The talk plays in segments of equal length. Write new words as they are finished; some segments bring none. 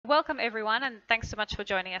welcome everyone, and thanks so much for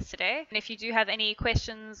joining us today. And if you do have any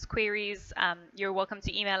questions, queries, you're welcome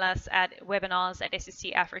to email us at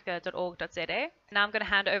webinars@sscafrica.org.za. Now I'm going to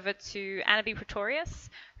hand over to Annabe Pretorius,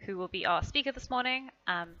 who will be our speaker this morning,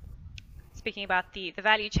 speaking about the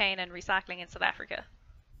value chain and recycling in South Africa.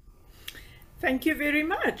 Thank you very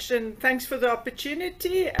much, and thanks for the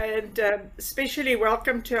opportunity, and especially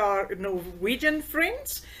welcome to our Norwegian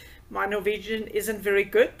friends. My Norwegian isn't very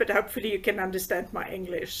good, but hopefully you can understand my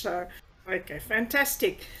English. So, okay,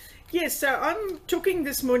 fantastic. Yes, so I'm talking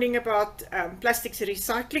this morning about plastics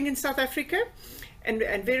recycling in South Africa,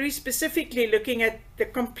 and very specifically looking at the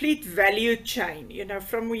complete value chain, you know,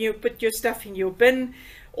 from when you put your stuff in your bin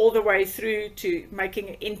all the way through to making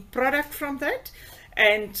an end product from that.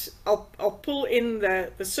 And I'll pull in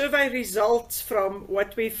the survey results from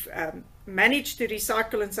what we've managed to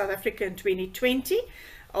recycle in South Africa in 2020.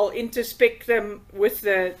 I'll interspect them with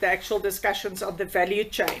the actual discussions on the value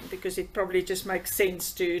chain, because it probably just makes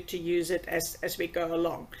sense to use it as we go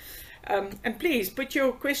along. And please put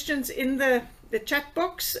your questions in the chat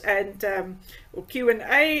box and or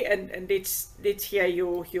Q&A, and let's hear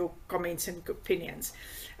your comments and opinions.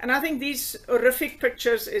 And I think these horrific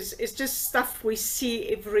pictures is just stuff we see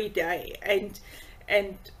every day. And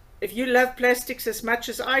if you love plastics as much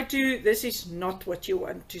as I do, this is not what you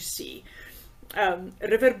want to see.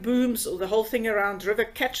 River booms, or the whole thing around river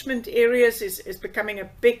catchment areas, is becoming a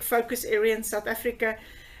big focus area in South Africa.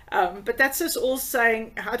 But that's us all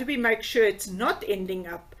saying, how do we make sure it's not ending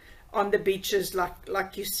up on the beaches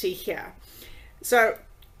like you see here? So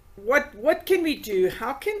what can we do?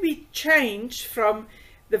 How can we change from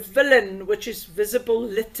the villain, which is visible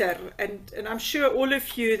litter? And I'm sure all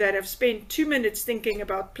of you that have spent 2 minutes thinking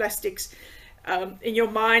about plastics, in your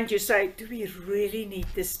mind you say, do we really need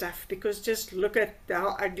this stuff? Because just look at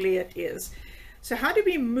how ugly it is. So how do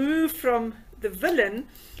we move from the villain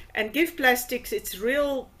and give plastics its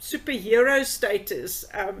real superhero status?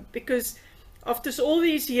 Because after all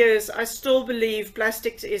these years, I still believe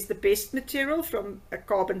plastics is the best material from a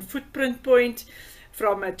carbon footprint point,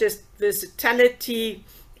 from a just versatility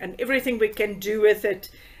and everything we can do with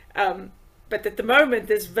it. But at the moment,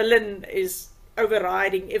 this villain is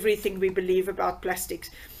overriding everything we believe about plastics.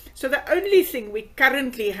 So the only thing we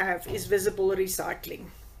currently have is visible recycling.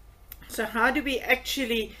 So how do we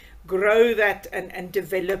actually grow that and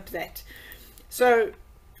develop that? So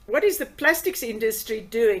what is the plastics industry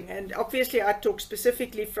doing? And obviously I talk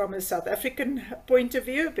specifically from a South African point of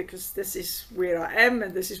view, because this is where I am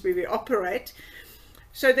and this is where we operate.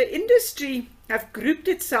 So the industry have grouped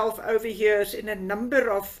itself over here in a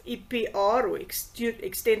number of EPR, or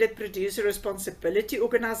Extended Producer Responsibility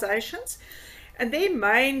organizations. And their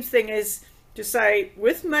main thing is to say,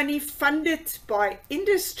 with money funded by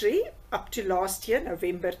industry up to last year,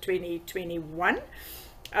 November 2021,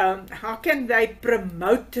 how can they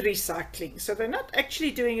promote recycling? So they're not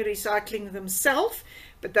actually doing recycling themselves,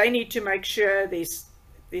 but they need to make sure there's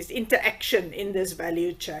interaction in this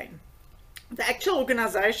value chain. The actual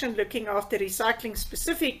organization looking after recycling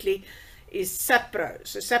specifically is SAPRO.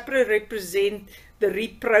 So SAPRO represent the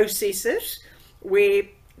reprocessors, where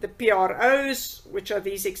the PROs, which are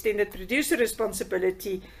these extended producer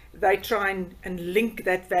responsibility, they try and link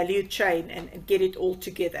that value chain and get it all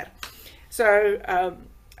together. So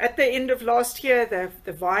at the end of last year,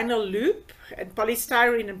 the vinyl loop and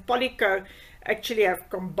polystyrene and polyco actually have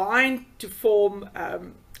combined to form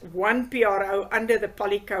one PRO under the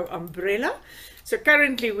polyco umbrella. So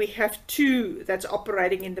currently we have two that's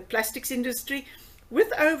operating in the plastics industry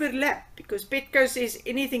with overlap, because Petco says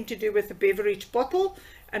anything to do with the beverage bottle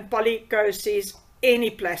and polyco says any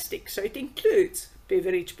plastic. So it includes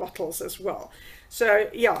beverage bottles as well. So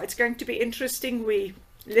yeah, it's going to be interesting. We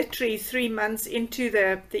literally 3 months into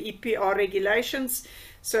the EPR regulations,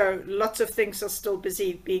 so lots of things are still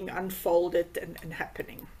busy being unfolded and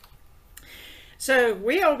happening. So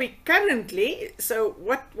where are we currently? So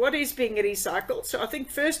what is being recycled? So I think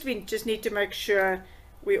first we just need to make sure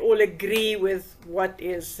we all agree with what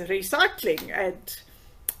is recycling. And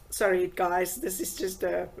sorry guys, this is just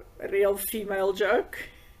a real female joke.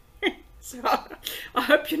 So I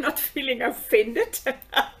hope you're not feeling offended.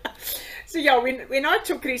 So yeah, when I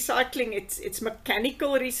talk recycling, it's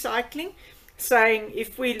mechanical recycling, saying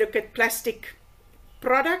if we look at plastic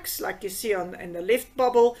products like you see in the left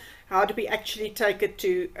bubble, how do we actually take it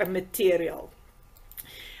to a material?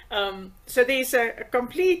 So there's a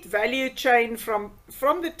complete value chain from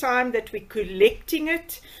the time that we're collecting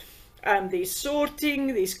it. There's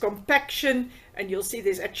sorting, there's compaction, and you'll see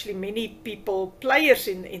there's actually many players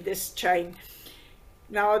in this chain.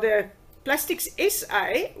 Now the Plastics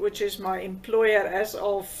SA, which is my employer as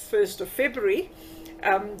of 1st of February,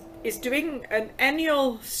 is doing an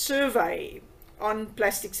annual survey on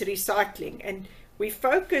plastics recycling, and we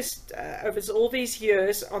focused over all these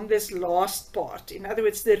years on this last part, in other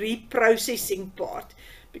words the reprocessing part,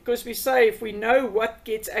 because we say if we know what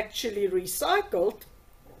gets actually recycled,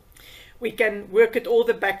 we can work it all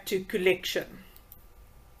the back to collection.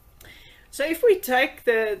 So if we take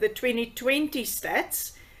the 2020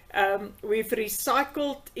 stats, we've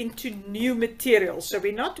recycled into new materials. So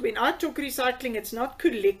when I talk recycling, it's not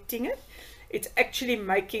collecting it, it's actually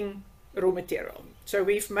making raw material. So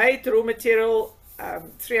we've made raw material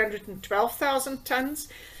 312,000 tons.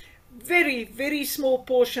 Very, very small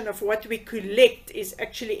portion of what we collect is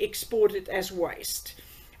actually exported as waste.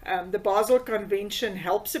 The Basel Convention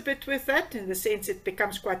helps a bit with that, in the sense it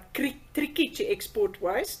becomes quite tricky to export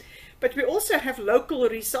waste. But we also have local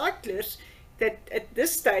recyclers that at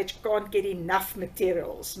this stage can't get enough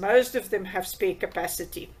materials. Most of them have spare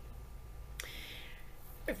capacity.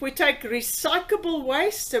 If we take recyclable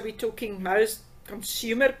waste, so we're talking most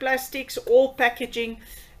consumer plastics, all packaging,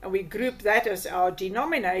 and we group that as our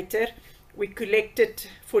denominator, we collected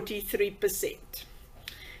 43%.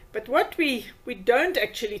 But what we don't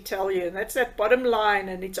actually tell you, and that's that bottom line,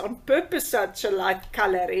 and it's on purpose such a light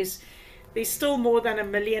color, is there's still more than 1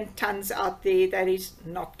 million tons out there that is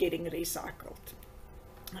not getting recycled.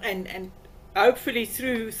 And hopefully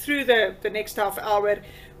through the next half hour,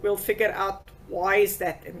 we'll figure out why is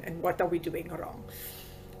that and what are we doing wrong.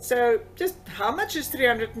 So just how much is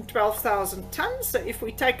 312,000 tons? So if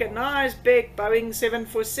we take a nice big Boeing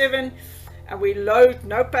 747 and we load,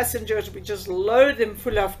 no passengers, we just load them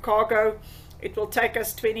full of cargo, it will take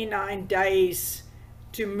us 29 days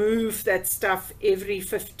to move that stuff every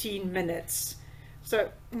 15 minutes. So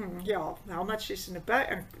yeah, how much is in a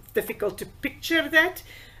bag? Difficult to picture that.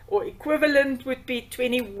 Or equivalent would be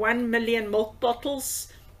 21 million milk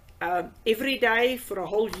bottles every day for a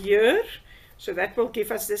whole year. So that will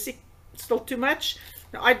give us this, still too much.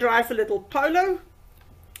 Now I drive a little Polo,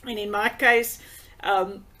 and in my case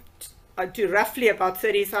I do roughly about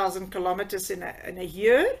 30,000 kilometers in a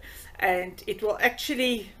year, and it will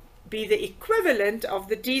actually be the equivalent of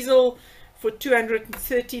the diesel for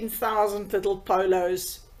 213,000 little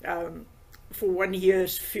Polos for 1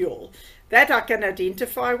 year's fuel. That I can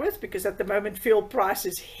identify with, because at the moment fuel price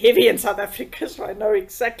is heavy in South Africa, so I know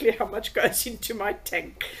exactly how much goes into my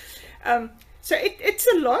tank. So it's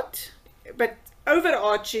a lot, but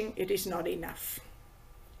overarching, it is not enough.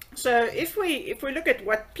 So if we look at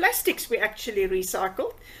what plastics we actually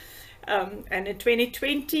recycled, and in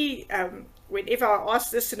 2020, whenever I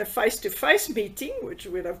asked this in a face-to-face meeting, which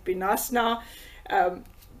would have been nice now,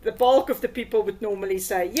 the bulk of the people would normally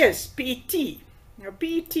say, yes, PET. Now,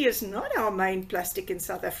 PET is not our main plastic in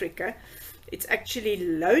South Africa. It's actually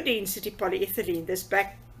low-density polyethylene, this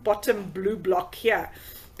bottom blue block here.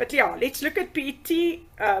 But yeah, let's look at PET.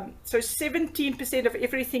 So 17% of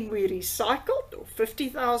everything we recycled, or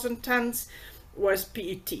 50,000 tons, was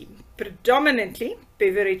PET. Predominantly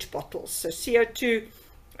beverage bottles. So CO2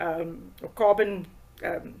 or carbon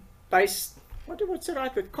based, what's the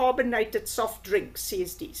right word? Carbonated soft drinks,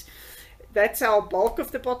 CSDs. That's our bulk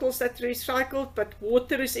of the bottles that recycled, but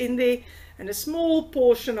water is in there, and a small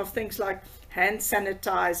portion of things like hand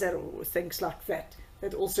sanitizer or things like that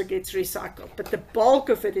also gets recycled. But the bulk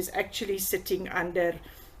of it is actually sitting under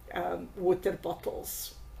water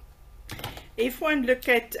bottles. If one look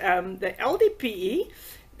at the LDPE,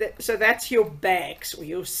 so that's your bags or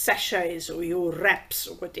your sachets or your wraps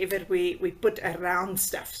or whatever we put around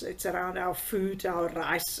stuff. So it's around our food, our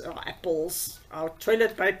rice, our apples, our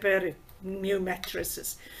toilet paper, new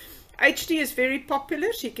mattresses. HD is very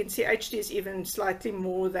popular. So you can see HD is even slightly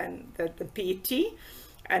more than the PET.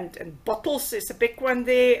 And bottles is a big one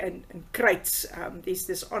there, and crates. There's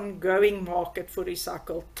this ongoing market for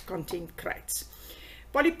recycled content crates.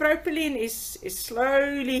 Polypropylene is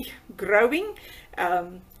slowly growing,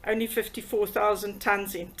 only 54,000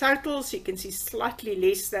 tons in total, so you can see slightly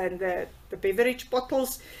less than the beverage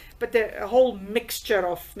bottles, but a whole mixture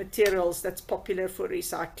of materials that's popular for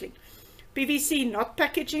recycling. PVC, not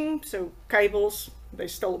packaging, so cables. They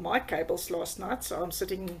stole my cables last night, so I'm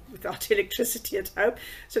sitting without electricity at home.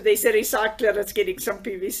 So there's a recycler that's getting some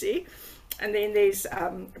PVC. And then there's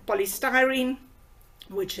polystyrene,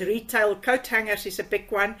 which retail coat hangers is a big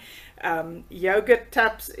one. Yogurt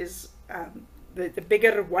tubs is the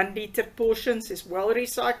bigger 1 liter portions is well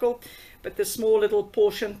recycled, but the small little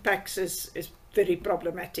portion packs is very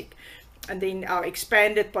problematic. And then our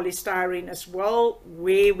expanded polystyrene as well,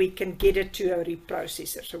 where we can get it to a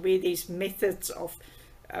reprocessor, so where there's methods of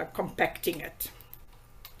compacting it.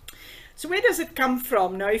 So where does it come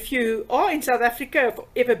from? Now, if you are in South Africa, have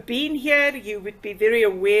ever been here, you would be very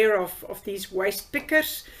aware of these waste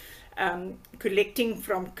pickers collecting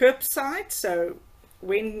from curbside. So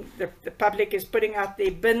when the public is putting out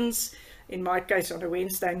their bins, in my case on a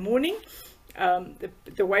Wednesday morning,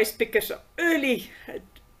 the waste pickers are early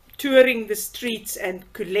touring the streets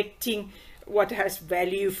and collecting what has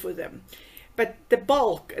value for them. But the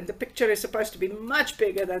bulk, and the picture is supposed to be much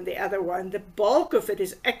bigger than the other one, the bulk of it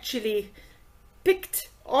is actually picked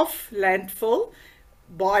off landfill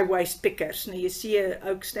by waste pickers. Now you see an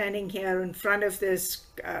oak standing here in front of this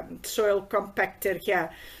soil compactor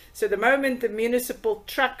here. So the moment the municipal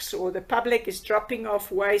trucks or the public is dropping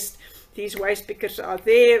off waste, these waste pickers are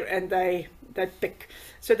there and they pick.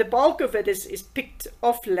 So the bulk of it is picked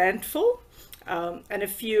off landfill, and a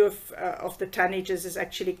few of the tonnages is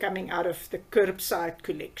actually coming out of the curbside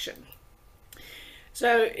collection.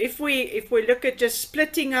 So if we look at just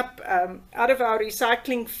splitting up out of our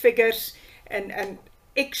recycling figures, and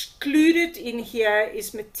excluded in here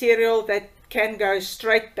is material that can go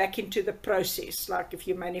straight back into the process, like if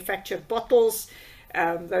you manufacture bottles,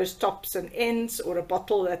 those tops and ends, or a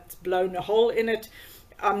bottle that's blown a hole in it.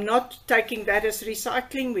 I'm not taking that as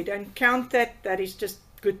recycling. We don't count that. That is just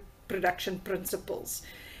good production principles.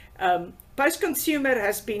 Post-consumer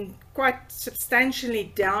has been quite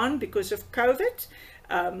substantially down because of COVID,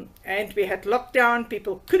 and we had lockdown.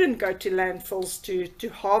 People couldn't go to landfills to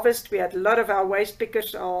harvest. We had a lot of our waste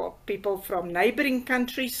pickers are people from neighboring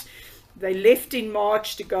countries. They left in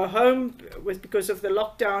March to go home because of the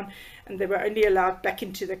lockdown, and they were only allowed back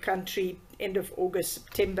into the country end of August,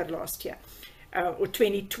 September last year, or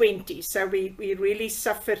 2020. So we really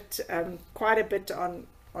suffered quite a bit on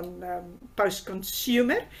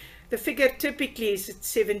post-consumer. The figure typically is at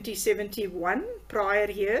 70, 71 prior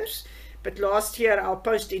years, but last year our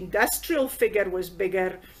post-industrial figure was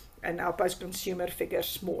bigger and our post-consumer figure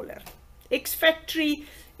smaller. Ex-factory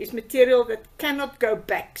is material that cannot go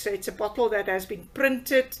back. So it's a bottle that has been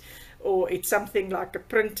printed, or it's something like a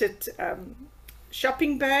printed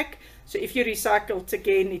shopping bag. So if you recycle it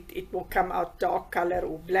again, it will come out dark color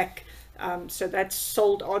or black. So that's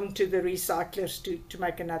sold on to the recyclers to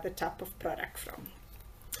make another type of product from.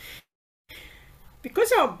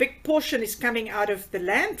 Because our big portion is coming out of the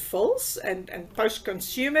landfills and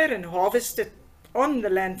post-consumer and harvested on the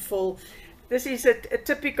landfill, this is a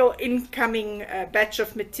typical incoming batch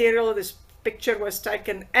of material. This picture was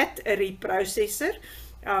taken at a reprocessor.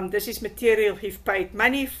 This is material he's paid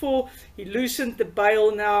money for. He loosened the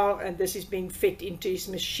bale now, and this is being fed into his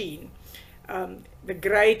machine. The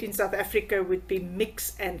grade in South Africa would be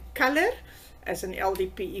mix and color as an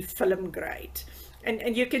LDPE film grade.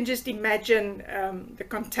 And you can just imagine the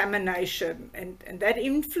contamination, and that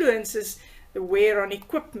influences the wear on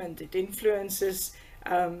equipment. It influences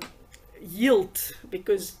yield,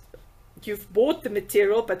 because you've bought the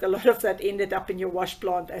material, but a lot of that ended up in your wash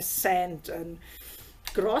plant as sand, and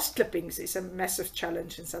grass clippings is a massive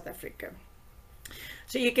challenge in South Africa.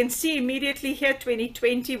 So you can see immediately here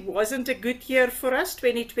 2020 wasn't a good year for us.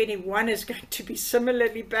 2021 is going to be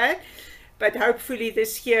similarly bad, but hopefully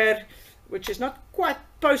this year, which is not quite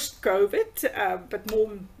post-COVID, but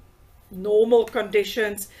more normal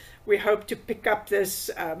conditions, we hope to pick up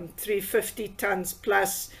this 350 tons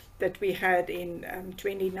plus that we had in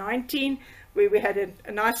 2019, where we had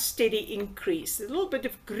a nice steady increase. A little bit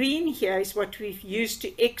of green here is what we've used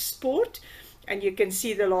to export, and you can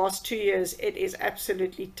see the last 2 years it is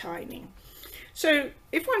absolutely tiny. So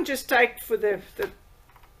if one just takes for the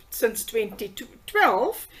since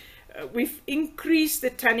 2012, we've increased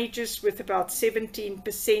the tonnages with about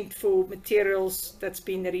 17% for materials that's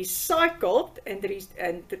been recycled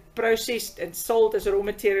and processed and sold as raw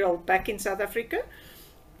material back in South Africa.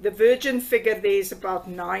 The virgin figure there is about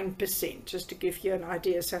 9%, just to give you an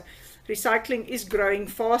idea. So recycling is growing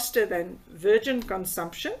faster than virgin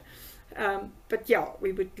consumption. But yeah,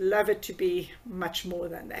 we would love it to be much more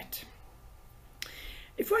than that.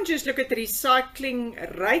 If one just look at the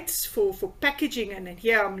recycling rates for packaging, and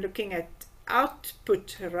here I'm looking at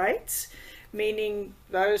output rates, meaning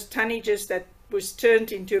those tonnages that was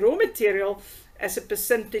turned into raw material as a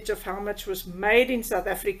percentage of how much was made in South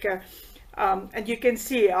Africa. And you can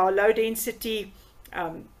see our low density,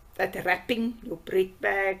 that wrapping, your bread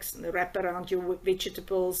bags and the wrap around your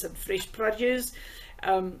vegetables and fresh produce.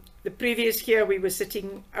 The previous year we were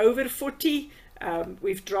sitting over 40,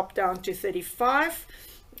 we've dropped down to 35.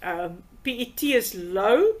 PET is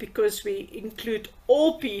low because we include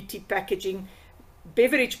all PET packaging.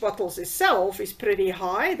 Beverage bottles itself is pretty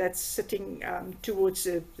high, that's sitting towards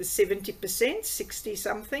the 70%, 60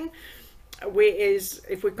 something. Whereas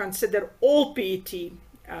if we consider all PET,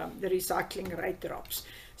 the recycling rate drops.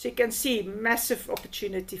 So you can see massive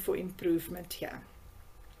opportunity for improvement here.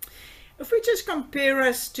 If we just compare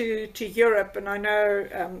us to Europe, and I know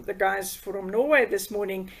the guys from Norway this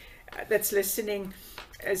morning that's listening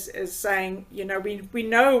is saying, you know, we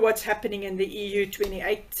know what's happening in the EU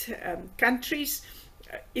 28 countries.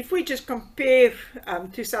 If we just compare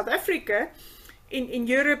to South Africa, in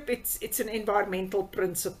Europe, it's an environmental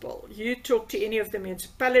principle. You talk to any of the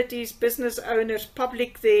municipalities, business owners,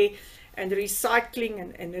 public there, and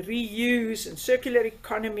recycling and reuse and circular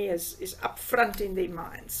economy is up front in their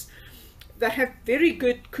minds. They have very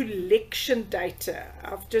good collection data.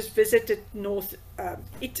 I've just visited North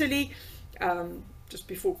Italy just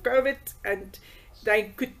before COVID, and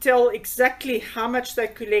they could tell exactly how much they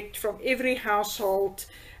collect from every household,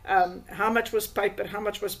 how much was paper, how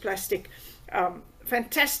much was plastic.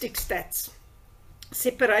 Fantastic stats.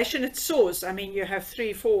 Separation at source. I mean, you have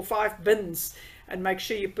 3, 4, 5 bins, and make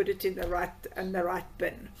sure you put it in the right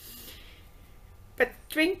bin. But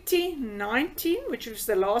 2019, which was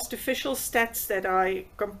the last official stats that I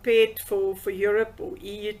compared for Europe or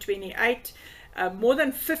EU 28, more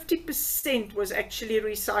than 50% was actually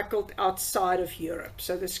recycled outside of Europe.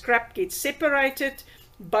 So the scrap gets separated,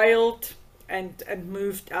 baled, and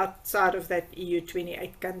moved outside of that EU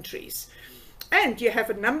 28 countries. And you have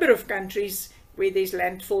a number of countries where there's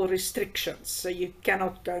landfill restrictions, so you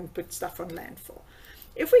cannot go and put stuff on landfill.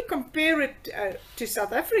 If we compare it to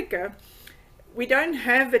South Africa, we don't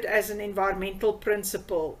have it as an environmental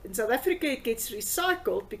principle. In South Africa, it gets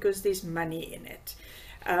recycled because there's money in it.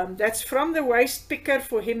 That's from the waste picker.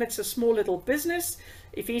 For him, it's a small little business.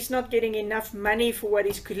 If he's not getting enough money for what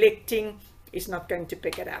he's collecting, he's not going to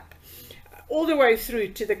pick it up. All the way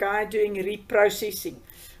through to the guy doing reprocessing.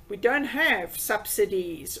 We don't have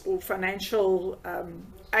subsidies or financial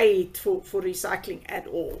aid for recycling at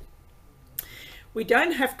all. We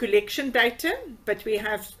don't have collection data, but we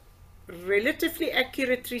have relatively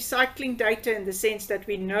accurate recycling data in the sense that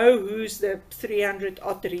we know who's the 300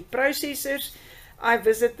 odd reprocessors. I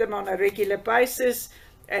visit them on a regular basis,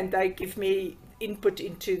 and they give me input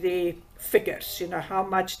into their figures. You know, how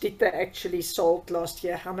much did they actually sold last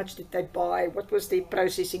year? How much did they buy? What was their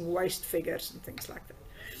processing waste figures and things like that.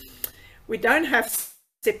 We don't have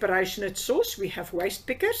separation at source. We have waste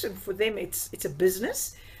pickers, and for them it's a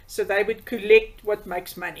business. So they would collect what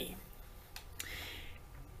makes money.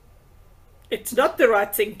 It's not the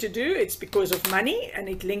right thing to do. It's because of money, and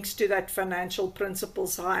it links to that financial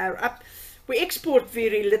principles higher up. We export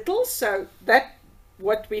very little, so that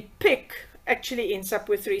what we pick actually ends up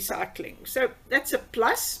with recycling. So that's a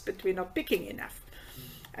plus, but we're not picking enough.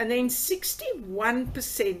 And then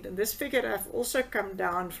 61%, and this figure I've also come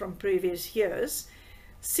down from previous years,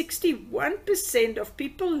 61% of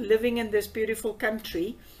people living in this beautiful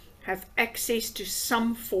country have access to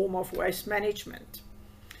some form of waste management.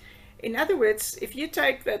 In other words, if you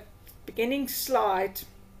take that beginning slide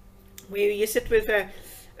where you sit with a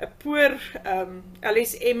poor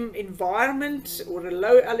LSM environment or a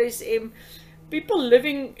low LSM, people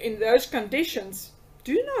living in those conditions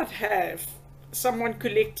do not have someone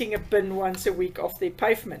collecting a bin once a week off their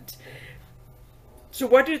pavement. So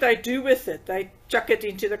what do they do with it? They chuck it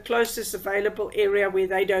into the closest available area where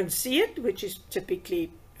they don't see it, which is typically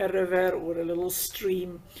a river or a little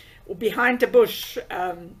stream, or behind a bush,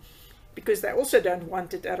 because they also don't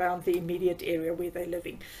want it around the immediate area where they're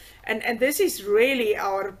living. And this is really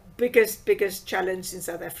our biggest challenge in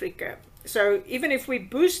South Africa. So even if we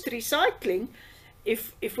boost recycling,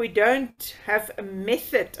 if we don't have a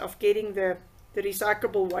method of getting the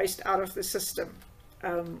recyclable waste out of the system,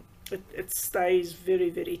 it stays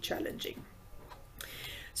very challenging.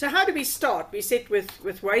 So how do we start? We said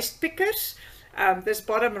with waste pickers. This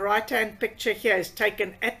bottom right hand picture here is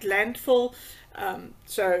taken at landfill.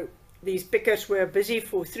 So these pickers were busy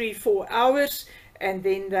for 3-4 hours, and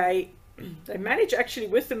then they manage actually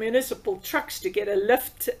with the municipal trucks to get a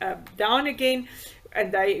lift down again,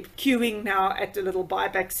 and they're queuing now at a little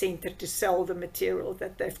buyback center to sell the material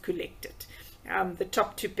that they've collected. The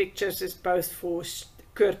top two pictures is both for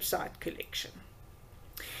curbside collection.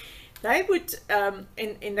 They would,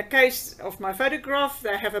 in the case of my photograph,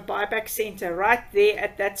 they have a buyback center right there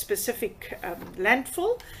at that specific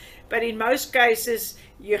landfill. But in most cases,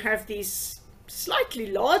 you have these slightly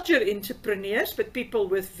larger entrepreneurs, but people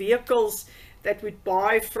with vehicles that would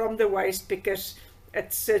buy from the waste pickers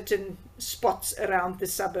at certain spots around the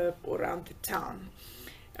suburb or around the town.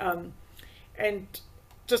 And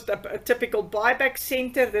just a typical buyback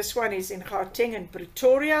center. This one is in Gauteng and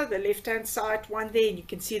Pretoria, the left-hand side one there, and you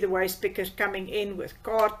can see the waste pickers coming in with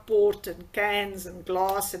cardboard and cans and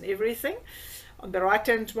glass and everything. On the right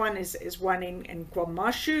hand one is one in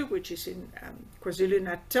KwaMashu, which is in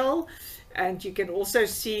KwaZulu-Natal, and you can also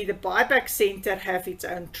see the buyback center have its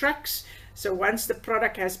own trucks. So once the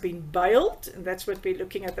product has been baled, and that's what we're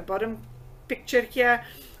looking at the bottom picture here,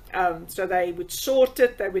 so they would sort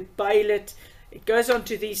it, they would bale it, it goes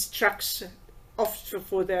onto these trucks off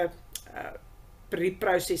for the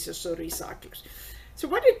reprocessors or recyclers. So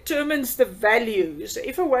what determines the value? So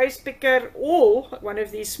if a waste picker or one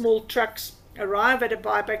of these small trucks arrive at a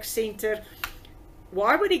buyback center,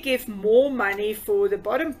 why would he give more money for the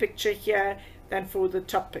bottom picture here than for the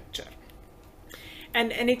top picture?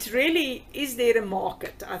 And it's really, is there a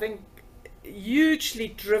market? I think hugely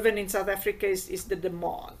driven in South Africa is the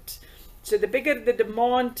demand. So the bigger the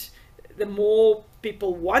demand, the more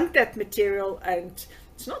people want that material, and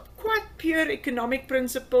it's not quite pure economic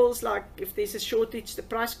principles, like if there's a shortage the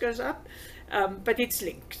price goes up, but it's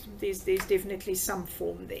linked. There's definitely some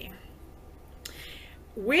form there.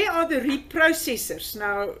 Where are the reprocessors?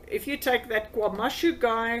 Now, if you take that KwaMashu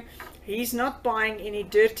guy, he's not buying any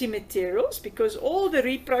dirty materials because all the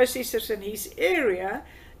reprocessors in his area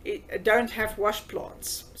don't have wash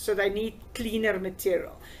plants, so they need cleaner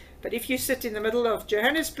material. But if you sit in the middle of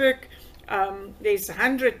Johannesburg, there's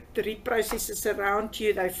 100 reprocessors around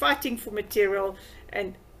you, they're fighting for material,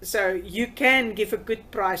 and so you can give a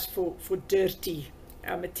good price for dirty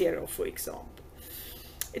material, for example.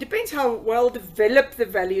 It depends how well developed the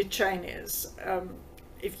value chain is.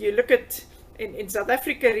 If you look at, in South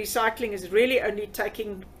Africa, recycling is really only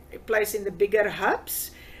taking place in the bigger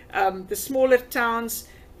hubs. The smaller towns,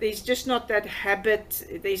 there's just not that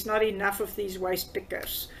habit, there's not enough of these waste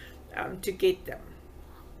pickers to get them.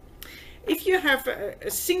 If you have a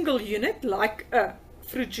single unit, like a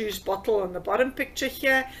fruit juice bottle on the bottom picture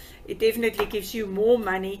here, it definitely gives you more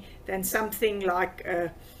money than something like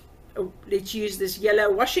let's use this yellow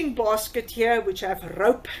washing basket here, which have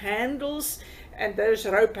rope handles, and those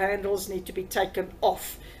rope handles need to be taken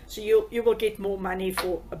off. So you will get more money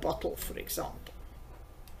for a bottle, for example.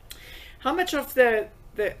 How much of the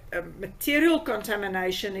material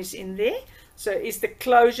contamination is in there? So is the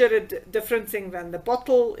closure a different thing than the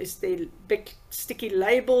bottle? Is there big sticky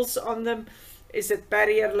labels on them? Is it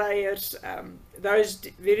barrier layers? Those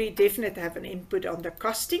very definitely have an input on the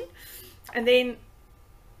costing. And then,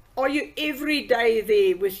 are you every day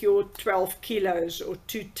there with your 12 kilos or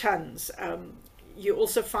 2 tons? You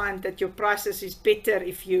also find that your prices is better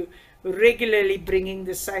if you regularly bringing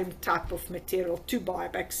the same type of material to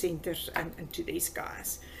buyback centers and to these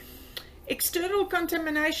guys. External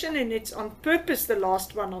contamination, and it's on purpose the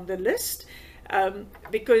last one on the list,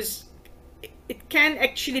 because it can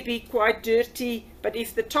actually be quite dirty, but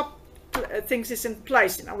if the top things is in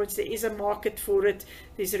place, in other words, there is a market for it,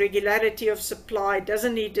 there's regularity of supply,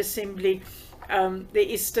 doesn't need assembly, there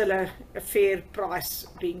is still a fair price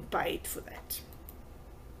being paid for that.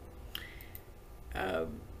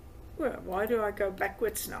 Well, why do I go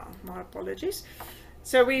backwards now? My apologies.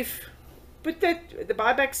 So we've put that, the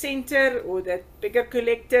buyback center or that bigger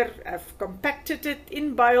collector, have compacted it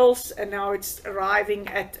in bales, and now it's arriving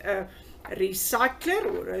at a recycler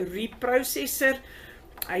or a reprocessor.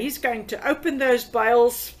 He's going to open those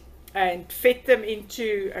bales and feed them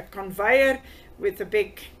into a conveyor with a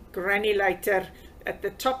big granulator at the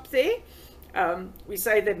top there. We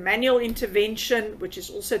say the manual intervention, which is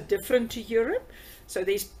also different to Europe. So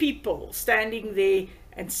there's people standing there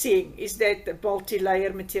and seeing, is that a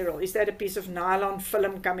multi-layer material? Is that a piece of nylon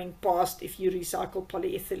film coming past if you recycle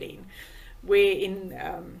polyethylene? Where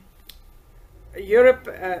in Europe,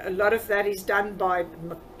 a lot of that is done by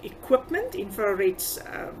equipment, infrared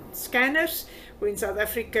scanners. Where in South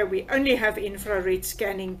Africa, we only have infrared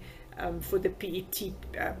scanning for the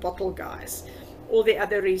PET bottle guys. All the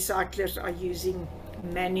other recyclers are using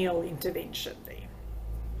manual intervention there.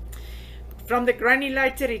 From the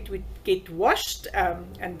granulator, it would get washed,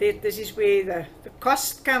 and this is where the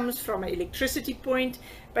cost comes from an electricity point,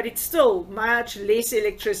 but it's still much less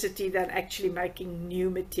electricity than actually making new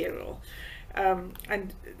material.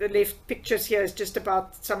 And the left pictures here is just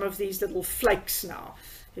about some of these little flakes now.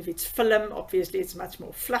 If it's film, obviously it's much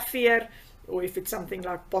more fluffier, or if it's something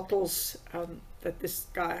like bottles that this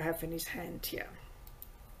guy have in his hand here.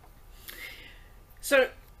 So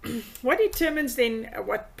what determines then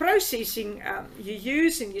what processing you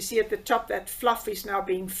use? And you see at the top that fluff is now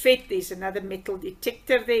being fed. There's another metal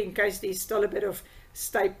detector there in case there's still a bit of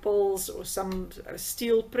staples or some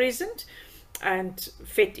steel present, and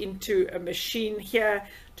fed into a machine here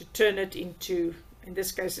to turn it into, in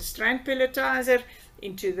this case, a strand pelletizer,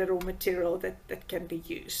 into the raw material that can be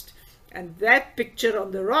used. And that picture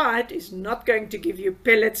on the right is not going to give you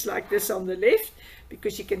pellets like this on the left,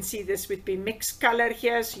 because you can see this would be mixed color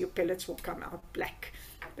here, so your pellets will come out black.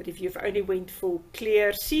 But if you've only went for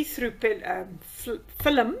clear see-through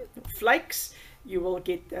film, flakes, you will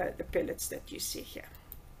get the pellets that you see here.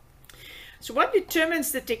 So what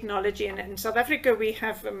determines the technology? And in South Africa we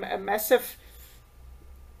have a massive,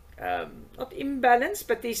 not imbalance,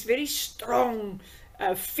 but there's very strong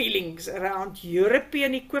feelings around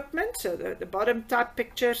European equipment, so the bottom type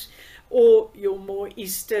pictures, or your more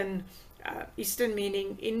Eastern, Eastern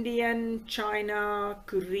meaning Indian, China,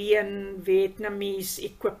 Korean, Vietnamese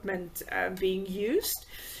equipment being used.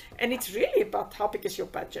 And it's really about how big is your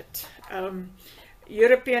budget.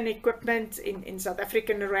 European equipment in South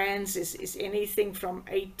African rands is anything from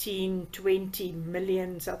 18-20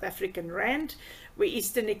 million South African rand, where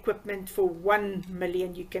Eastern equipment for 1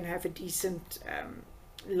 million you can have a decent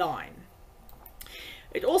line.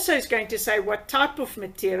 It also is going to say what type of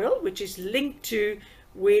material, which is linked to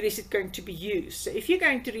where is it going to be used. So if you're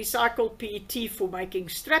going to recycle PET for making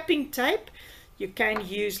strapping tape, you can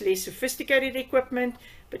use less sophisticated equipment,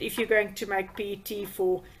 but if you're going to make PET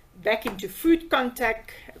for back into food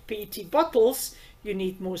contact PET bottles, you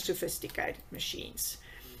need more sophisticated machines.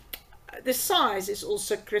 The size is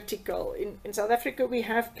also critical. In South Africa we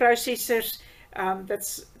have processors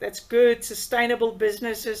that's good, sustainable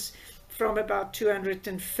businesses from about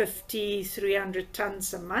 250, 300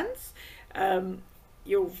 tons a month.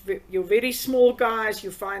 Your very small guys,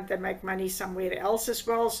 you find they make money somewhere else as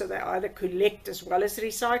well, so they either collect as well as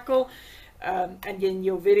recycle. And then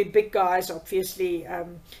your very big guys, obviously,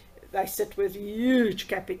 they sit with huge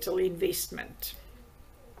capital investment.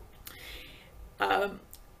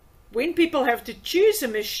 When people have to choose a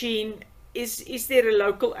machine, is there a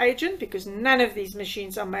local agent? Because none of these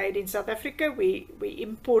machines are made in South Africa. We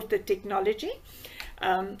import the technology.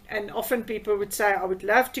 And often people would say, I would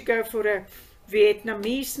love to go for a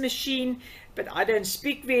Vietnamese machine, but I don't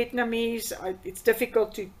speak Vietnamese. It's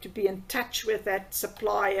difficult to be in touch with that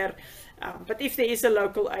supplier. But if there is a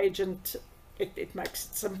local agent, it makes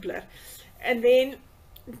it simpler. And then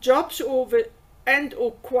jobs or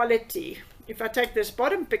quality. If I take this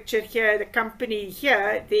bottom picture here, the company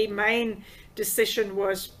here, their main decision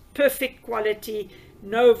was perfect quality,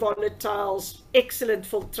 no volatiles, excellent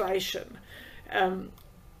filtration.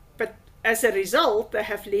 But as a result, they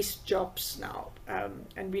have less jobs now.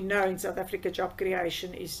 And we know in South Africa job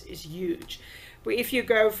creation is huge. But if you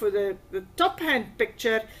go for the top hand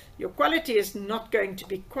picture, your quality is not going to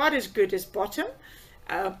be quite as good as bottom.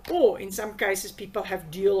 Or in some cases people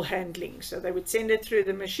have dual handling. So they would send it through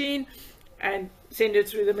the machine and send it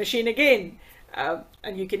through the machine again.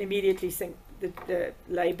 And you can immediately think that the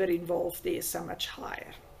labor involved there is so much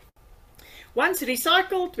higher. Once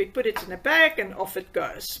recycled, we put it in a bag and off it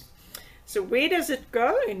goes. So where does it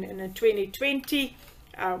go? In 2020,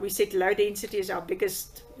 we said low density is our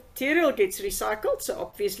biggest material, gets recycled. So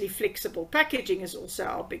obviously flexible packaging is also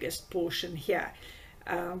our biggest portion here.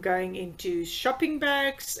 Going into shopping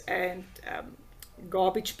bags and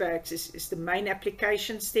garbage bags is the main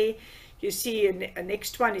applications there. You see a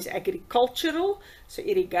next one is agricultural, so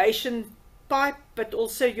irrigation pipe, but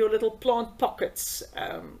also your little plant pockets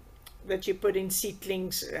that you put in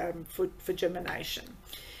seedlings for germination.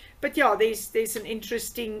 But yeah, there's an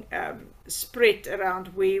interesting spread around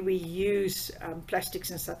where we use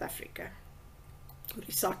plastics in South Africa,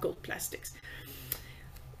 recycled plastics.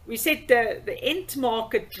 We said the end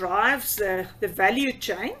market drives the value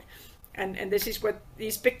chain. And this is what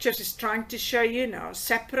these pictures is trying to show you now.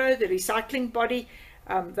 SAPRO, the recycling body,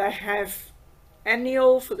 they have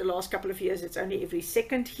annual, for the last couple of years, it's only every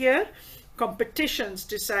second year, competitions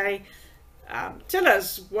to say, tell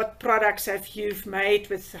us what products have you made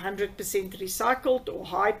with 100% recycled or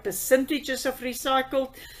high percentages of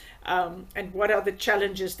recycled, and what are the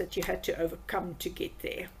challenges that you had to overcome to get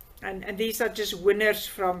there. And these are just winners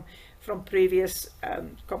from previous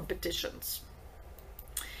competitions.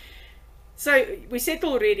 So we said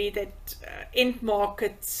already that end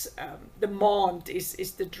markets demand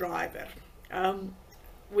is the driver.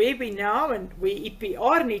 Where we now and where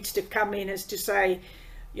EPR needs to come in is to say,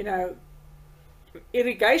 you know,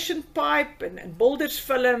 irrigation pipe and builder's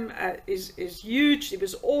film is huge. There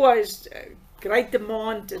was always great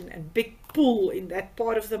demand and big pull in that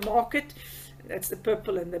part of the market. That's the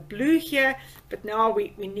purple and the blue here. But now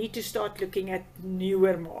we need to start looking at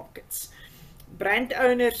newer markets. Brand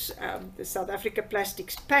owners, the South Africa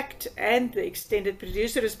Plastics Pact and the extended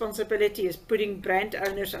producer responsibility is putting brand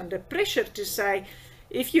owners under pressure to say,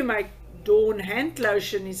 if you make Dawn hand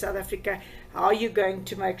lotion in South Africa, how are you going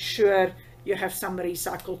to make sure you have some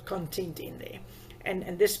recycled content in there?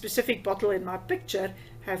 And this specific bottle in my picture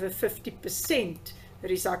have a 50%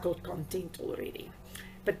 recycled content already.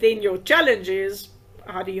 But then your challenge is,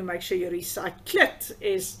 how do you make sure your recyclate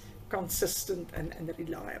is consistent and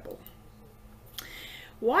reliable?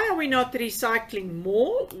 Why are we not recycling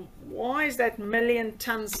more? Why is that million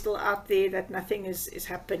tons still out there that nothing is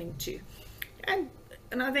happening to? And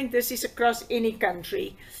I think this is across any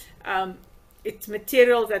country. It's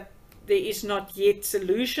material that there is not yet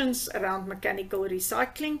solutions around mechanical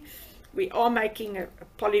recycling. We are making a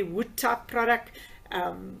polywood type product,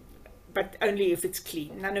 but only if it's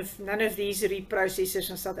clean. None of these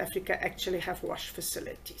reprocessors in South Africa actually have wash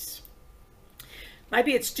facilities.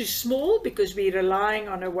 Maybe it's too small because we're relying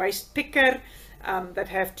on a waste picker that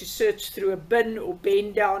have to search through a bin or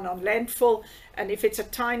bend down on landfill. And if it's a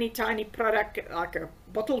tiny product like a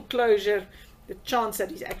bottle closure, the chance that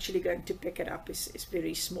he's actually going to pick it up is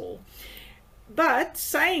very small. But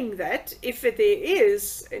saying that, if there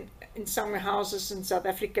is in some houses in South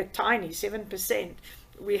Africa tiny 7%,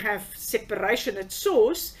 we have separation at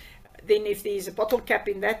source, then if there's a bottle cap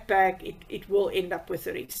in that bag, it will end up with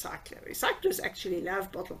a recycler. Recyclers actually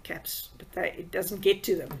love bottle caps, but it doesn't get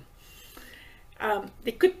to them.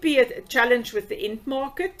 There could be a challenge with the end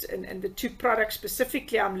market, and the two products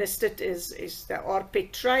specifically I'm listed is the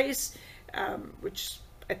rPET trays, which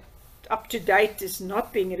up to date is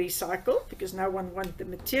not being recycled because no one wants the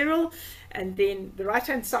material. And then the right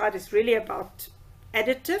hand side is really about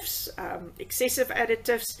additives, excessive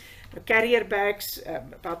additives. The carrier bags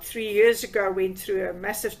about 3 years ago went through a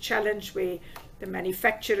massive challenge where the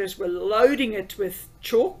manufacturers were loading it with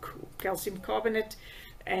chalk, calcium carbonate,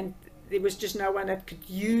 and there was just no one that could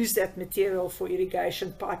use that material for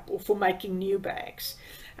irrigation pipe or for making new bags.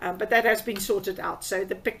 But that has been sorted out. So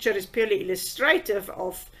the picture is purely illustrative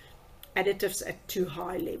of additives at too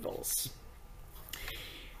high levels.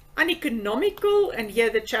 Uneconomical, and here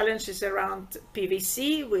the challenge is around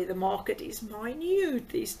PVC, where the market is minute,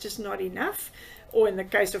 there's just not enough. Or in the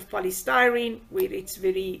case of polystyrene, where it's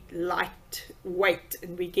very lightweight,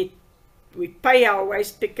 and we pay our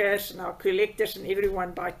waste pickers and our collectors and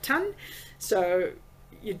everyone by ton, so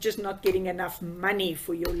you're just not getting enough money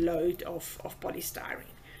for your load of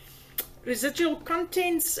polystyrene. Residual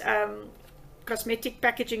contents, cosmetic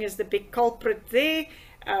packaging is the big culprit there.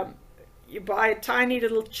 You buy a tiny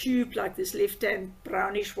little tube like this left-hand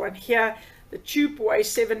brownish one here. The tube weighs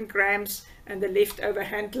 7 grams and the leftover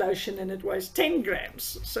hand lotion, and it weighs 10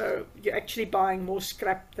 grams. So you're actually buying more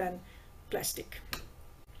scrap than plastic.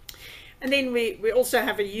 And then we also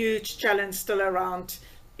have a huge challenge still around,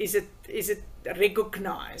 is it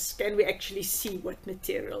recognized? Can we actually see what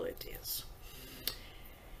material it is?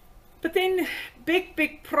 But then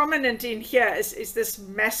big prominent in here is this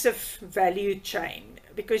massive value chain,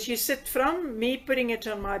 because you sit from me putting it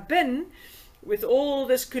on my bin with all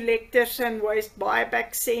this collectors and waste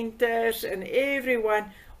buyback centers and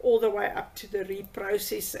everyone all the way up to the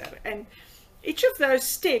reprocessor, and each of those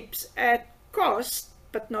steps add cost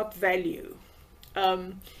but not value,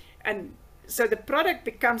 and so the product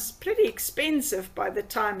becomes pretty expensive by the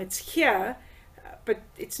time it's here, but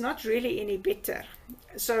it's not really any better.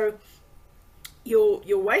 So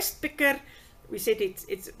your waste picker, we said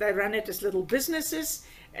they run it as little businesses,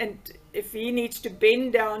 and if he needs to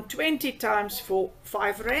bend down 20 times for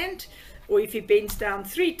 5 rand, or if he bends down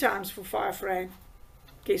 3 times for 5 rand,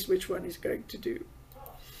 guess which one he's going to do?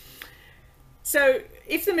 So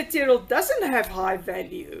if the material doesn't have high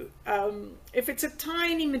value, if it's a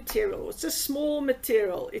tiny material, it's a small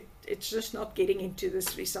material, it's just not getting into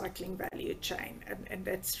this recycling value chain, and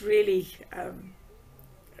that's really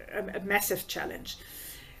a massive challenge.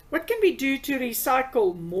 What can we do to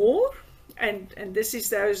recycle more? And this is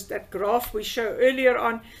that graph we showed earlier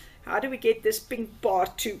on. How do we get this pink bar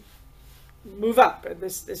to move up? And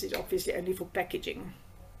this is obviously only for packaging.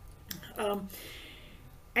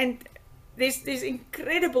 And there's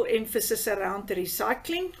incredible emphasis around the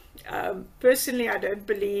recycling. Personally, I don't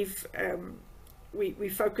believe we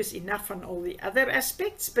focus enough on all the other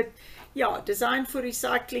aspects, but yeah, design for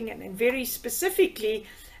recycling, and very specifically,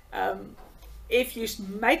 if you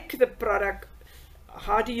make the product,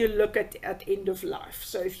 how do you look at end of life?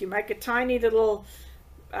 So if you make a tiny little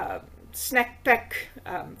snack pack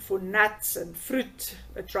for nuts and fruit,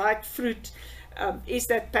 dried fruit, is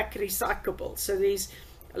that pack recyclable? So there's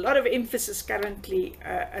a lot of emphasis currently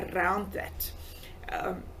around that,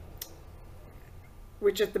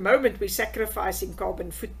 which at the moment we're sacrificing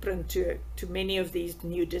carbon footprint to many of these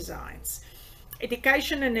new designs.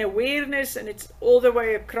 Education and awareness, and it's all the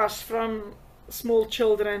way across from small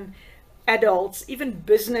children, adults, even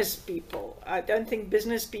business people. I don't think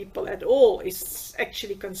business people at all is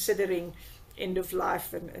actually considering end of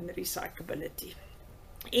life and recyclability.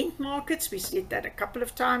 End markets, we said that a couple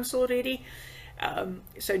of times already.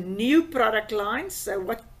 So new product lines. So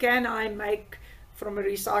what can I make from a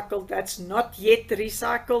recycled that's not yet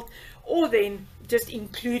recycled, or then just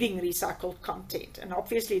including recycled content. And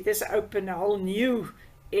obviously this opens a whole new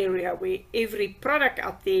area where every product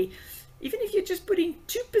out there, even if you're just putting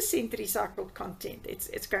 2% recycled content,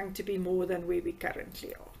 it's going to be more than where we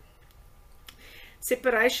currently are.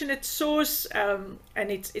 Separation at source, and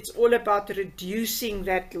it's all about reducing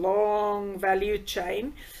that long value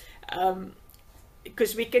chain,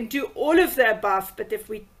 because we can do all of the above, but if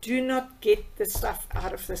we do not get the stuff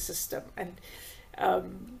out of the system, and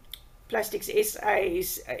Plastics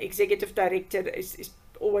SA's executive director is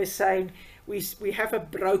always saying we have a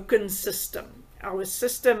broken system. Our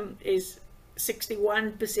system is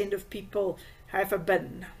 61% of people have a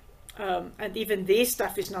bin. And even their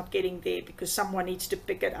stuff is not getting there because someone needs to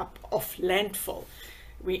pick it up off landfill.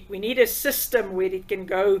 We need a system where it can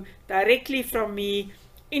go directly from me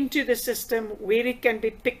into the system, where it can be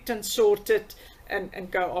picked and sorted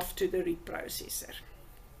and go off to the reprocessor.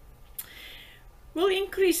 We'll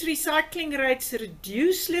increase recycling rates,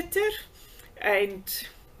 reduce litter, and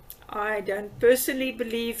I don't personally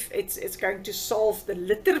believe it's going to solve the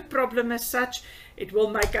litter problem as such. It will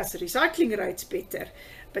make us recycling rates better,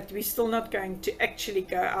 but we're still not going to actually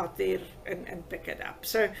go out there and pick it up.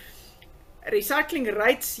 So recycling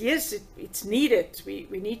rates, yes, it's needed. We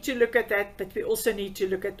need to look at that, but we also need to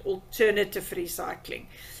look at alternative recycling.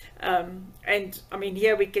 And I mean,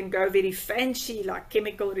 here we can go very fancy, like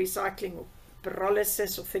chemical recycling or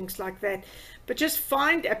pyrolysis or things like that, but just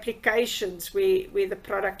find applications where the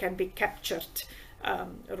product can be captured,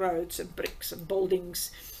 roads and bricks and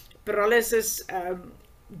buildings. Pyrolysis,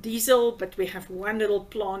 diesel, but we have one little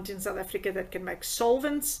plant in South Africa that can make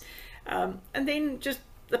solvents, and then just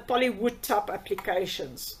the polywood type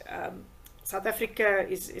applications. South Africa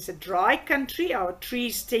is a dry country. Our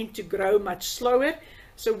trees tend to grow much slower,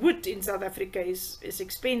 so wood in South Africa is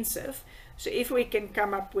expensive. So if we can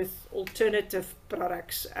come up with alternative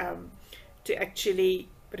products to actually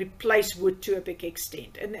replace wood to a big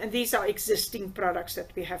extent, and these are existing products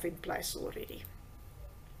that we have in place already.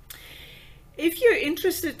 If you're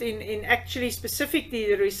interested in actually specifically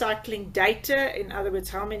the recycling data, in other words,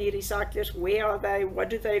 how many recyclers, where are they, what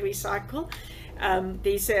do they recycle,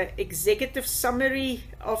 there's an executive summary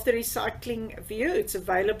of the recycling view. It's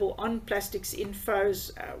available on Plastics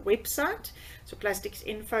Info's website. So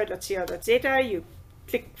plasticsinfo.co.za, you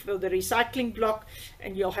click for the recycling block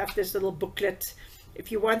and you'll have this little booklet.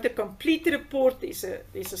 If you want a complete report, there's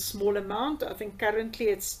a small amount. I think currently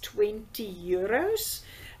it's €20.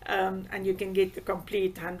 And you can get the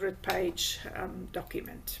complete 100-page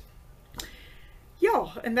document.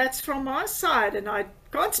 Yeah, and that's from our side. And I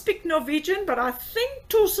can't speak Norwegian, but I think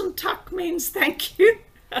tusen takk means thank you.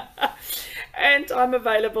 And I'm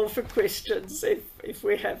available for questions if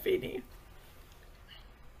we have any.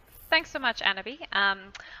 Thanks so much, Annabe.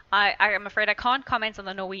 I am afraid I can't comment on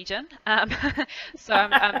the Norwegian, so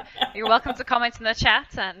you're welcome to comment in the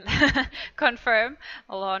chat and confirm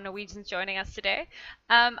all our Norwegians joining us today.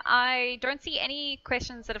 I don't see any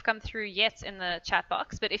questions that have come through yet in the chat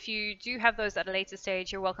box, but if you do have those at a later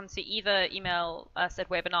stage, you're welcome to either email us at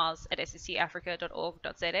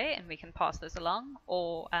webinars@scafrica.org.za and we can pass those along,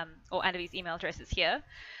 or Annabe's email address is here.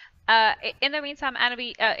 In the meantime,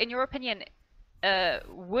 Annabe, in your opinion,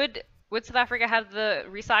 would South Africa have the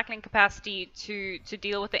recycling capacity to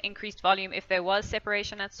deal with the increased volume if there was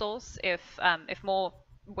separation at source, if more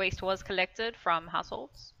waste was collected from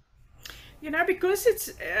households? You know, because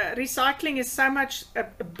it's recycling is so much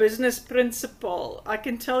a business principle, I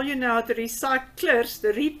can tell you now the recyclers,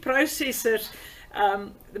 the reprocessors,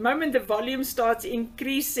 the moment the volume starts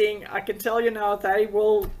increasing, I can tell you now they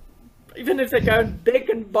will, even if they go and beg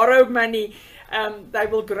and borrow money, they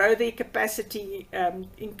will grow their capacity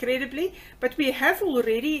incredibly. But we have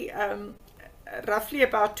already roughly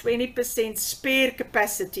about 20% spare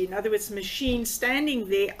capacity. In other words, machines standing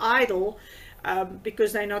there idle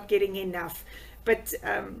because they're not getting enough. But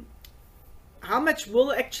how much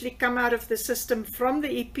will actually come out of the system from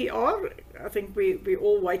the EPR? I think we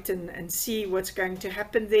all wait and see what's going to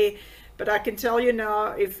happen there. But I can tell you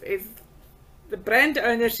now, if the brand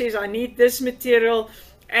owner says, I need this material,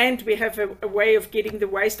 and we have a way of getting the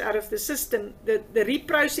waste out of the system, the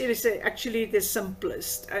reprocessor is actually the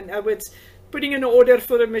simplest. In other words, putting an order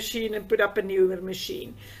for a machine and put up a newer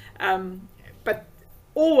machine. But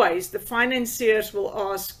always the financiers will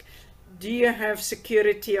ask, do you have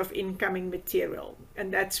security of incoming material?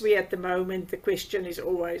 And that's where at the moment the question is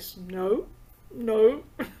always no, no,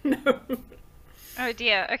 no. Oh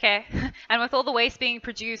dear, okay. And with all the waste being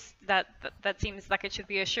produced, that seems like it should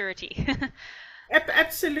be a surety.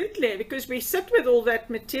 Absolutely, because we sit with all that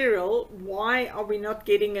material, why are we not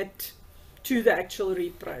getting it to the actual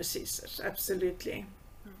reprocessors? Absolutely.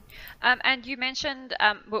 And you mentioned,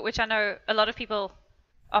 which I know a lot of people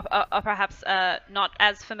are perhaps not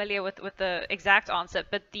as familiar with the exact answer,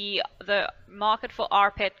 but the market for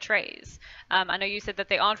rPET trays. I know you said that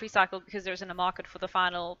they aren't recycled because there isn't a market for the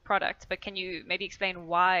final product, but can you maybe explain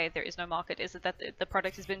why there is no market? Is it that the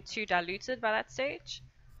product has been too diluted by that stage?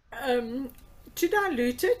 Um, to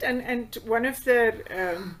dilute it, and one of the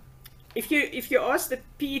if you ask the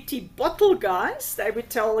PET bottle guys, they would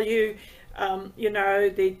tell you,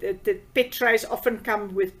 the PET trays often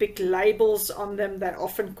come with big labels on them. They're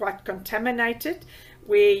often quite contaminated.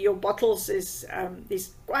 Where your bottles is,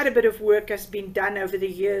 there's quite a bit of work has been done over the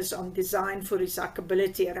years on design for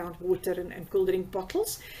recyclability around water and cool drink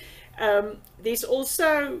bottles. There's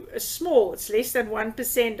also it's less than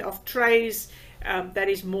 1% of trays that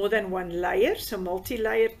is more than one layer, so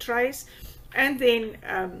multi-layered trays. And then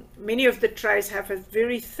many of the trays have a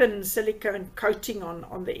very thin silicone coating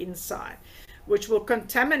on the inside, which will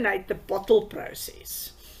contaminate the bottle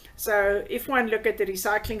process. So if one look at the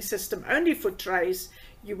recycling system only for trays,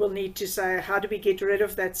 you will need to say, how do we get rid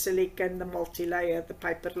of that silicone, the multi-layer, the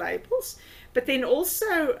paper labels? But then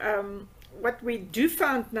also what we do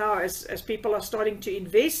find now as people are starting to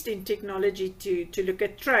invest in technology to look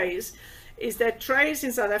at trays, is that trays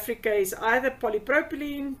in South Africa is either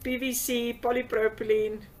polypropylene, PVC,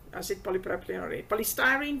 polypropylene, I said polypropylene already,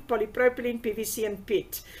 polystyrene, polypropylene, PVC, and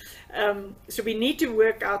PET. So we need to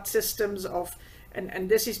work out systems of, and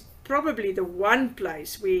this is probably the one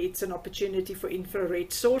place where it's an opportunity for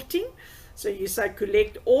infrared sorting. So you say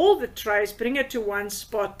collect all the trays, bring it to one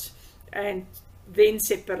spot, and then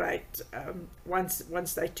separate once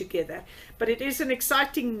they're together. But it is an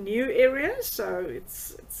exciting new area, so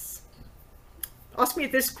it's ask me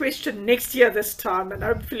this question next year this time, and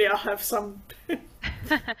hopefully I'll have some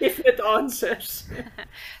definite answers.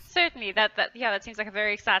 Certainly, that seems like a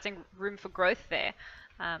very exciting room for growth there.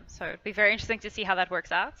 So it'd be very interesting to see how that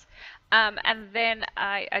works out. And then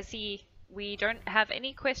I see we don't have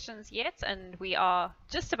any questions yet, and we are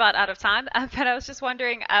just about out of time. But I was just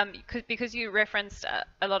wondering, because you referenced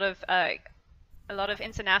a lot of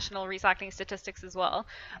international recycling statistics as well.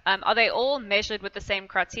 Are they all measured with the same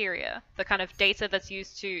criteria? The kind of data that's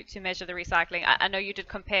used to measure the recycling. I know you did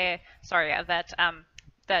compare, sorry,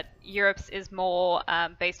 that Europe's is more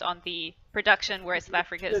based on the production, whereas South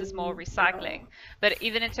Africa's is more recycling. But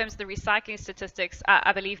even in terms of the recycling statistics,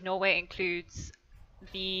 I believe Norway includes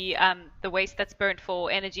the waste that's burnt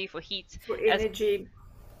for energy, for heat. For energy.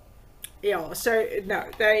 Yeah, so no,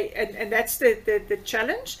 and that's the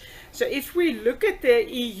challenge. So if we look at the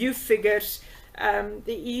EU figures,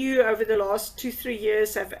 the EU over the last 2-3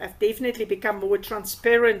 years have definitely become more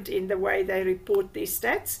transparent in the way they report their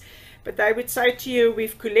stats. But they would say to you,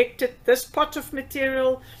 we've collected this pot of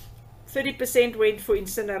material, 30% went for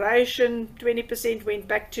incineration, 20% went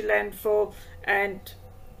back to landfill, and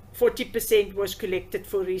 40% was collected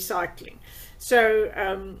for recycling.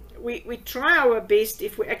 So we try our best,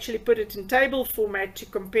 if we actually put it in table format, to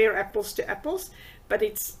compare apples to apples, but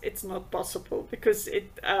it's not possible because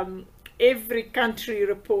every country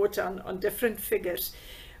report on different figures.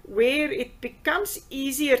 Where it becomes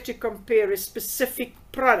easier to compare is specific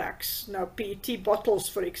products, now PET bottles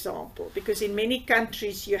for example, because in many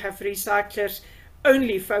countries you have recyclers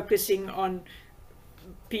only focusing on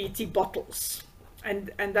PET bottles,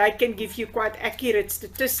 and they can give you quite accurate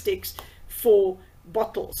statistics for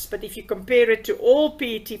bottles. But if you compare it to all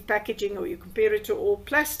PET packaging, or you compare it to all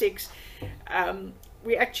plastics,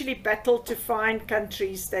 we actually battle to find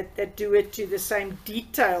countries that do it to the same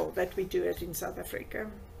detail that we do it in South Africa.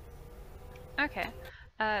 Okay.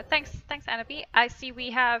 Thanks, Annabe. I see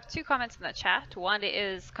we have 2 comments in the chat. One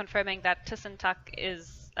is confirming that Tussentuck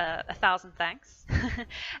is 1,000 thanks.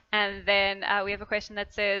 And then we have a question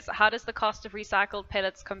that says, how does the cost of recycled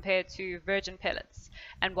pellets compare to virgin pellets?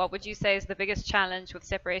 And what would you say is the biggest challenge with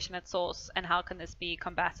separation at source, and how can this be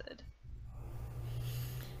combated?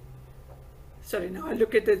 Sorry, now I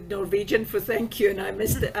look at the Norwegian for thank you, and I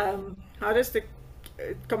missed how does the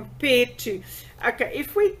compare to, okay,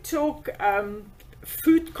 if we talk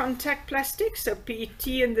food contact plastics, so PET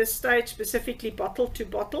in this stage, specifically bottle to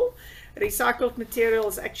bottle, recycled material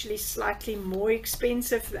is actually slightly more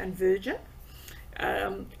expensive than virgin,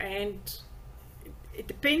 and it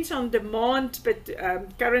depends on demand, but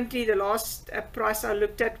currently the last price I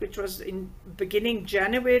looked at, which was in beginning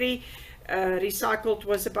January, recycled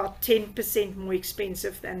was about 10% more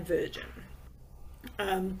expensive than virgin,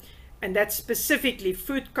 and that's specifically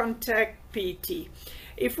food contact PET.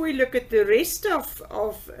 if we look at the rest of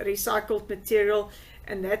recycled material,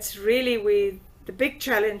 and that's really where the big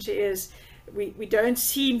challenge is, we don't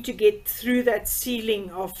seem to get through that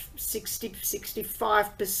ceiling of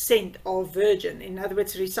 65% of virgin. In other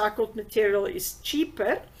words, recycled material is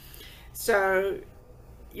cheaper, so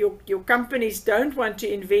your companies don't want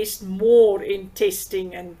to invest more in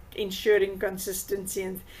testing and ensuring consistency,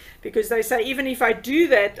 and because they say, even if I do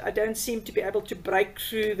that, I don't seem to be able to break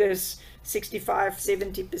through this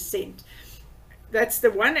 65-70%. That's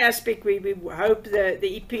the one aspect where we hope the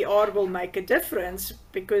EPR will make a difference,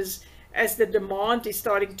 because as the demand is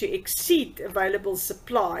starting to exceed available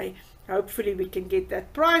supply, hopefully we can get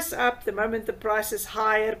that price up. The moment the price is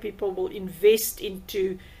higher, people will invest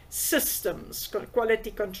into systems,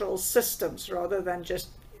 quality control systems, rather than just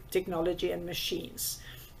technology and machines.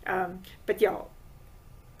 But yeah,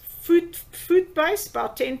 food based,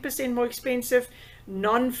 about 10% more expensive.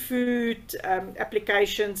 Non-food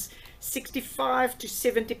applications, 65 to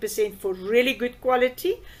 70% for really good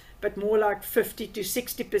quality, but more like 50 to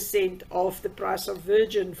 60% of the price of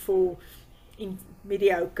virgin for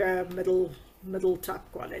mediocre, middle type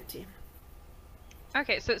quality.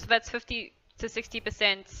 Okay, so that's 50 to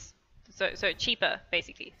 60%, so cheaper,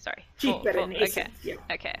 basically. Sorry. Cheaper in okay. essence, yeah.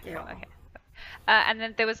 Okay. Yeah. Okay. And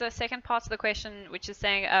then there was a second part of the question, which is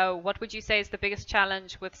saying, what would you say is the biggest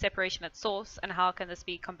challenge with separation at source, and how can this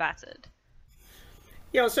be combated?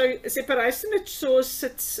 Yeah, so separation at source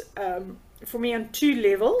sits for me on two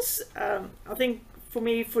levels. I think for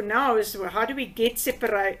me, for now, is how do we get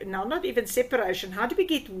not even separation, how do we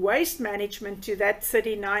get waste management to that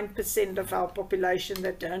 39% of our population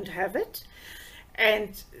that don't have it?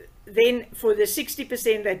 And then for the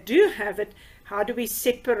 60% that do have it, how do we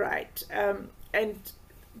separate? And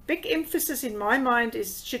big emphasis in my mind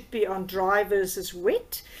should be on dry versus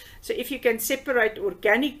wet. So if you can separate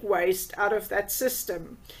organic waste out of that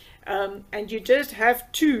system, and you just have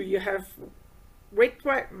two, you have wet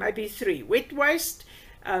waste, maybe three, wet waste,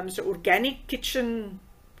 so organic kitchen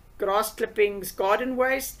grass clippings, garden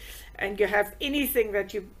waste, and you have anything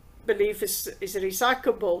that you believe is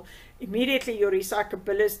recyclable, immediately your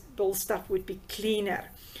recyclable stuff would be cleaner.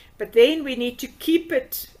 But then we need to keep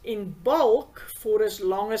it in bulk for as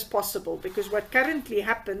long as possible, because what currently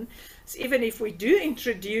happens is, even if we do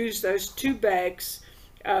introduce those 2 bags,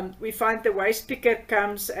 we find the waste picker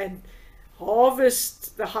comes and harvests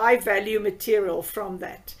the high value material from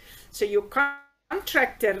that. So your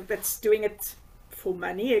contractor that's doing it for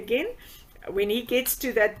money again, when he gets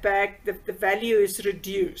to that bag, the value is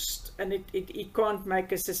reduced, and he can't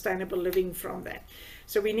make a sustainable living from that.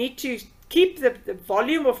 So we need to keep the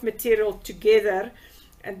volume of material together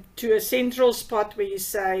and to a central spot where you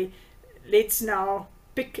say, let's now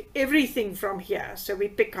pick everything from here. So we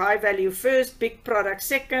pick high value first, big product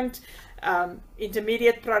second,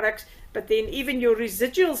 intermediate products, but then even your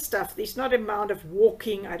residual stuff, there's not amount of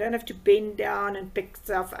walking. I don't have to bend down and pick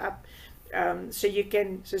stuff up.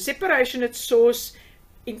 So separation at source,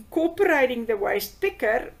 incorporating the waste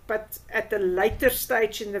picker, but at a later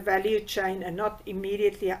stage in the value chain, and not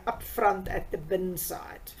immediately up front at the bin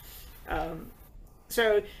side.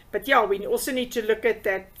 But yeah, we also need to look at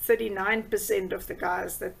that 39% of the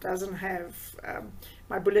guys that doesn't have,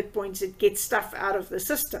 my bullet points, it gets stuff out of the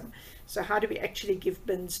system. So how do we actually give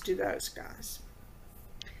bins to those guys?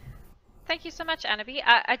 Thank you so much, Annabe.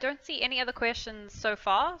 I don't see any other questions so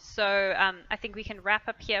far, so I think we can wrap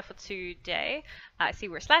up here for today. I see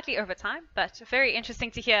we're slightly over time, but very interesting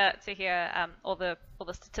to hear all the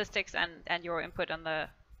statistics and your input on the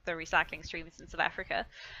recycling streams in South Africa.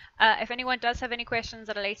 If anyone does have any questions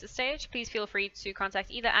at a later stage, please feel free to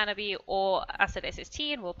contact either Annabe or us at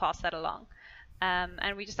SST, and we'll pass that along.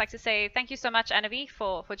 And we just like to say thank you so much, Annabe,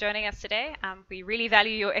 for joining us today. We really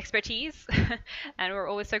value your expertise, and we're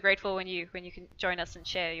always so grateful when you can join us and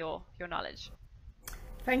share your knowledge.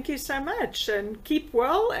 Thank you so much, and keep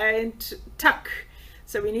well, and tuck.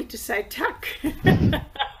 So we need to say tuck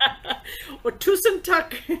or tusen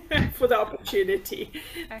tuck for the opportunity.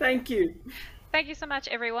 Okay. Thank you. Thank you so much,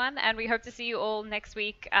 everyone, and we hope to see you all next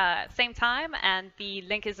week, same time, and the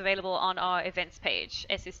link is available on our events page,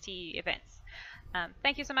 SST events.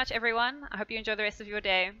 Thank you so much, everyone. I hope you enjoy the rest of your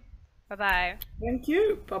day. Bye-bye. Thank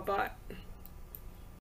you. Bye-bye.